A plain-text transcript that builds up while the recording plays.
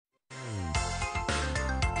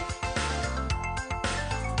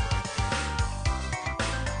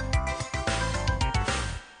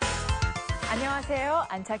안녕하세요,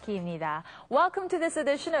 안타키입니다. Welcome to this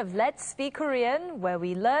edition of Let's Speak Korean, where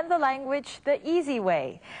we learn the language the easy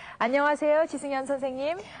way. 안녕하세요, 지승현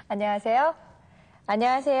선생님. 안녕하세요.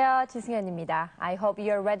 안녕하세요, 지승현입니다. I hope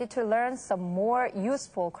you're ready to learn some more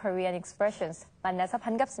useful Korean expressions. 만나서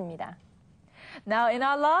반갑습니다. Now, in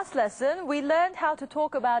our last lesson, we learned how to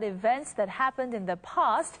talk about events that happened in the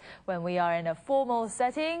past when we are in a formal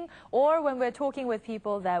setting or when we're talking with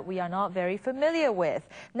people that we are not very familiar with.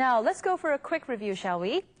 Now, let's go for a quick review, shall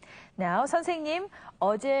we? Now, 선생님,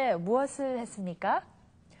 어제 무엇을 했습니까?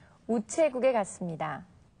 우체국에 갔습니다.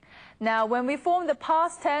 Now, when we form the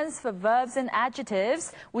past tense for verbs and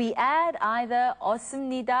adjectives, we add either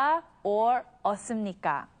없습니다 or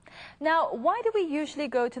없습니까. Now, why do we usually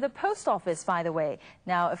go to the post office, by the way?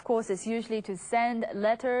 Now, of course, it's usually to send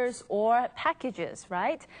letters or packages,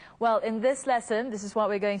 right? Well, in this lesson, this is what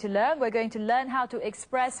we're going to learn. We're going to learn how to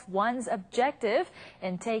express one's objective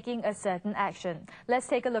in taking a certain action. Let's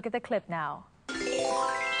take a look at the clip now.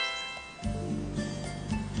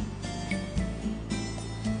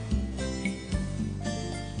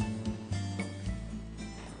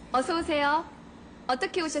 어서 오세요.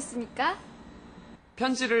 어떻게 오셨습니까?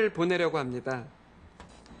 편지를 보내려고 합니다.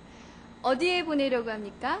 어디에 보내려고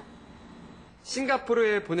합니까?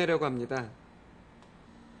 싱가포르에 보내려고 합니다.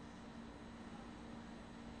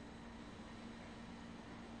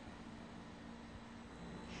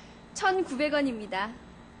 $1,900원입니다.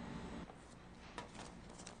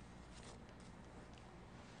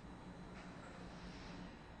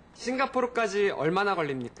 싱가포르까지 얼마나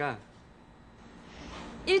걸립니까?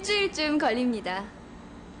 일주일쯤 걸립니다.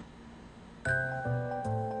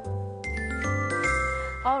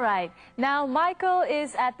 All right. Now, Michael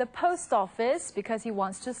is at the post office because he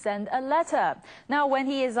wants to send a letter. Now, when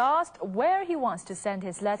he is asked where he wants to send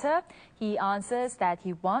his letter, he answers that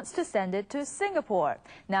he wants to send it to Singapore.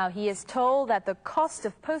 Now, he is told that the cost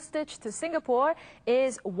of postage to Singapore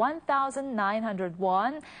is 1,900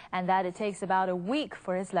 won and that it takes about a week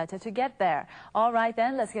for his letter to get there. All right,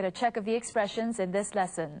 then, let's get a check of the expressions in this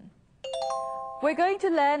lesson. We're going to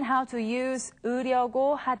learn how to use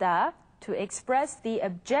으려고 하다 to express the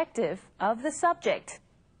objective of the subject.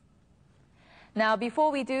 Now,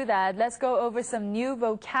 before we do that, let's go over some new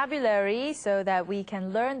vocabulary so that we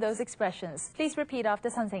can learn those expressions. Please repeat after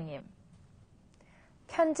선생님.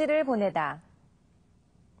 편지를 보내다.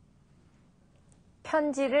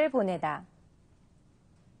 편지를 보내다.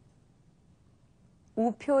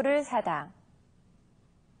 우표를 사다.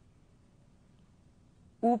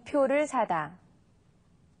 우표를 사다.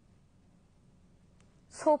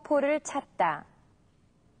 소포를 찾다.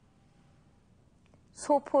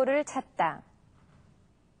 소포를 찾다.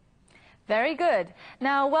 Very good.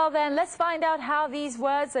 Now, well then, let's find out how these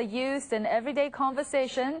words are used in everyday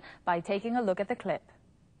conversation by taking a look at the clip.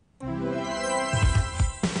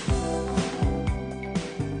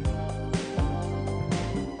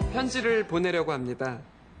 편지를 보내려고 합니다.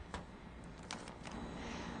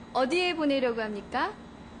 어디에 보내려고 합니까?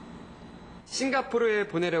 싱가포르에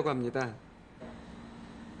보내려고 합니다.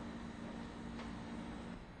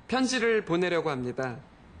 편지를 보내려고 합니다.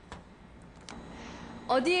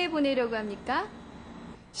 어디에 보내려고 합니까?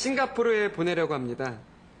 싱가포르에 보내려고 합니다.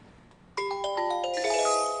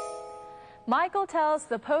 Michael tells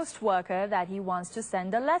the post worker that he wants to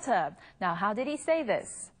send a letter. Now, how did he say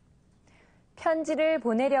this? 편지를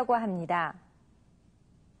보내려고 합니다.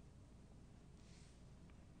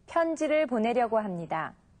 편지를 보내려고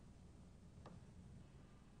합니다.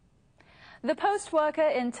 The post worker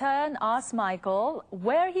in turn asked Michael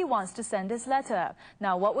where he wants to send his letter.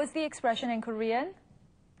 Now, what was the expression in Korean?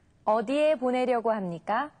 어디에 보내려고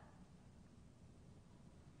합니까?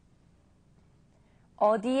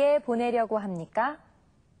 어디에 보내려고 합니까?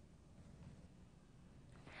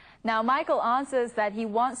 Now, Michael answers that he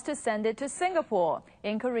wants to send it to Singapore.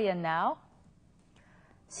 In Korean now.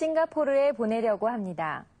 싱가포르에 보내려고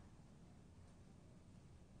합니다.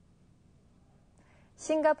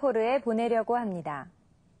 싱가포르에 보내려고 합니다.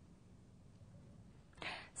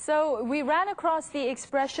 So we ran across the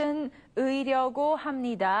expression 으려고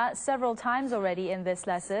합니다 several times already in this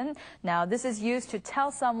lesson. Now, this is used to tell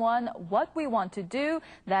someone what we want to do,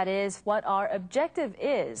 that is, what our objective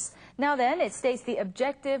is. Now then, it states the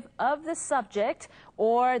objective of the subject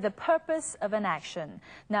or the purpose of an action.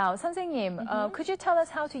 Now, 선생님, could you tell us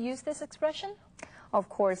how to use this expression? Of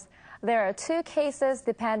course, there are two cases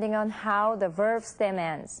depending on how the verb stem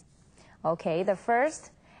ends. Okay, the first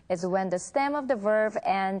is when the stem of the verb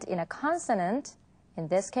ends in a consonant. In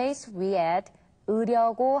this case, we add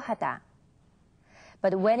으려고 하다.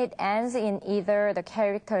 But when it ends in either the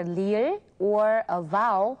character 리을 or a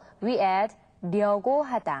vowel, we add 려고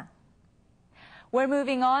하다. We're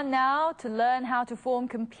moving on now to learn how to form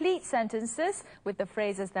complete sentences with the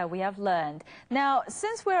phrases that we have learned. Now,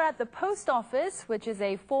 since we're at the post office, which is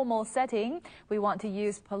a formal setting, we want to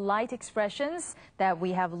use polite expressions that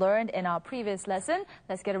we have learned in our previous lesson.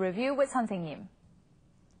 Let's get a review with 선생님.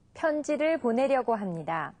 편지를 보내려고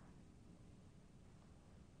합니다.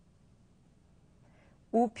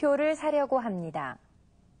 우표를 사려고 합니다.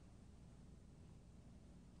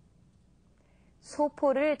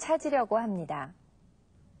 소포를 찾으려고 합니다.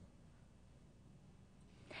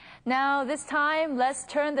 Now, this time, let's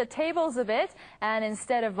turn the tables a bit, and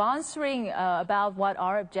instead of answering about what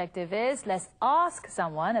our objective is, let's ask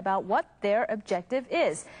someone about what their objective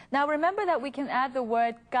is. Now, remember that we can add the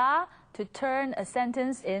word 가 to turn a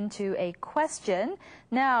sentence into a question.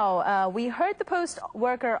 Now, we heard the post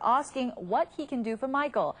worker asking what he can do for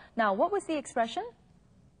Michael. Now, what was the expression?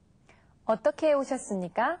 어떻게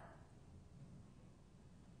오셨습니까?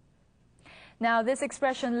 Now, this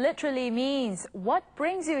expression literally means, what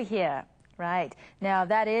brings you here? Right. Now,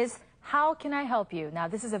 that is, how can I help you? Now,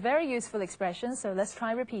 this is a very useful expression, so let's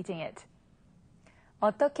try repeating it.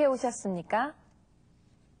 어떻게 오셨습니까?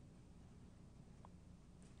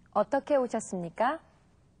 어떻게 오셨습니까?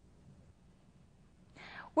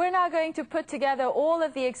 We're now going to put together all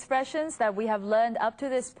of the expressions that we have learned up to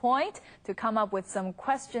this point to come up with some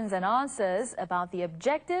questions and answers about the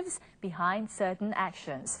objectives behind certain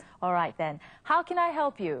actions. All right then, how can I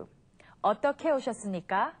help you? 어떻게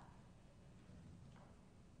오셨습니까?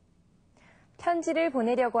 편지를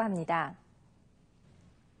보내려고 합니다.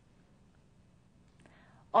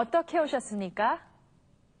 어떻게 오셨습니까?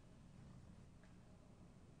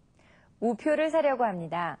 우표를 사려고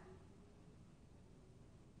합니다.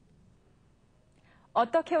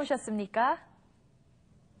 어떻게 오셨습니까?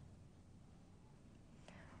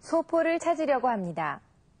 소포를 찾으려고 합니다.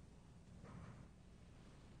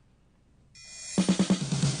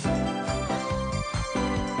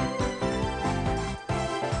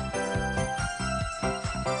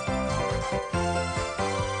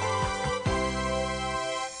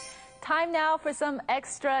 Time now for some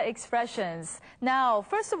extra expressions. Now,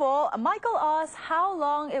 first of all, Michael asked how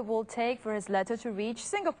long it will take for his letter to reach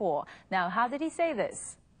Singapore. Now, how did he say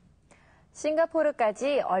this?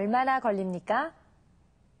 싱가포르까지 얼마나 걸립니까?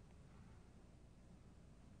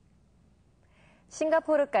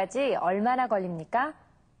 싱가포르까지 얼마나 걸립니까?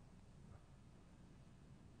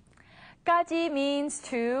 까지 means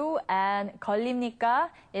to, and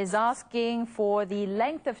걸립니까 is asking for the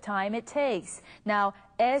length of time it takes. Now,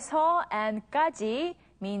 에서 and 까지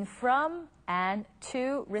mean from and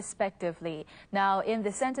to respectively. Now, in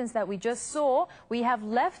the sentence that we just saw, we have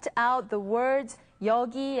left out the words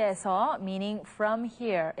여기에서, meaning from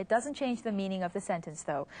here. It doesn't change the meaning of the sentence,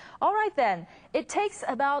 though. All right, then. It takes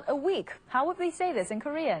about a week. How would we say this in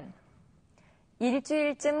Korean?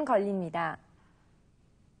 일주일쯤 걸립니다.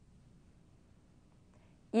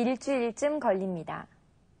 일주일쯤 걸립니다.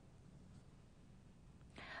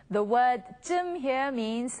 The word 쯤 here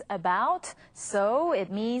means about, so it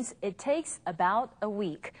means it takes about a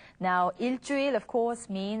week. Now, 일주일, of course,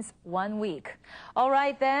 means 1 week. All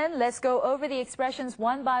right, then, let's go over the expressions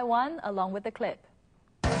one by one along with the clip.